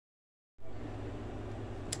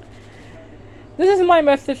This is my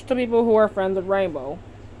message to people who are friends with Rainbow.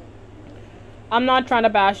 I'm not trying to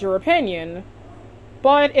bash your opinion,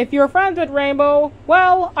 but if you're friends with Rainbow,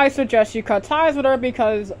 well, I suggest you cut ties with her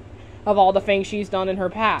because of all the things she's done in her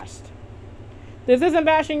past. This isn't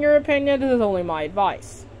bashing your opinion, this is only my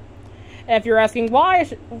advice. If you're asking why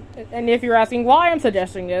I'm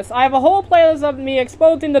suggesting this, I have a whole playlist of me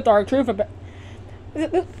exposing the dark truth about.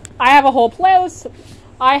 I have a whole playlist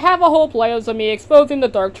of me exposing the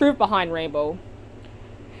dark truth behind Rainbow.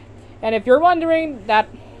 And if you're wondering, that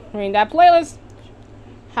playlist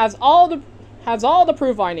has all the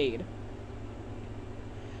proof I need.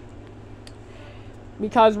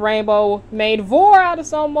 Because Rainbow made war out of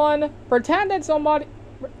someone, pretended a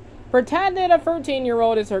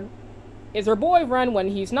 13-year-old is her boyfriend when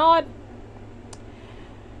he's not,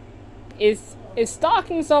 is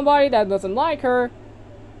stalking somebody that doesn't like her,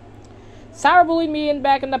 cyberbullied me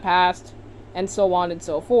back in the past, and so on and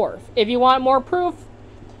so forth. If you want more proof,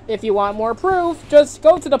 just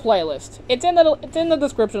go to the playlist. It's in the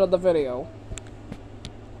description of the video.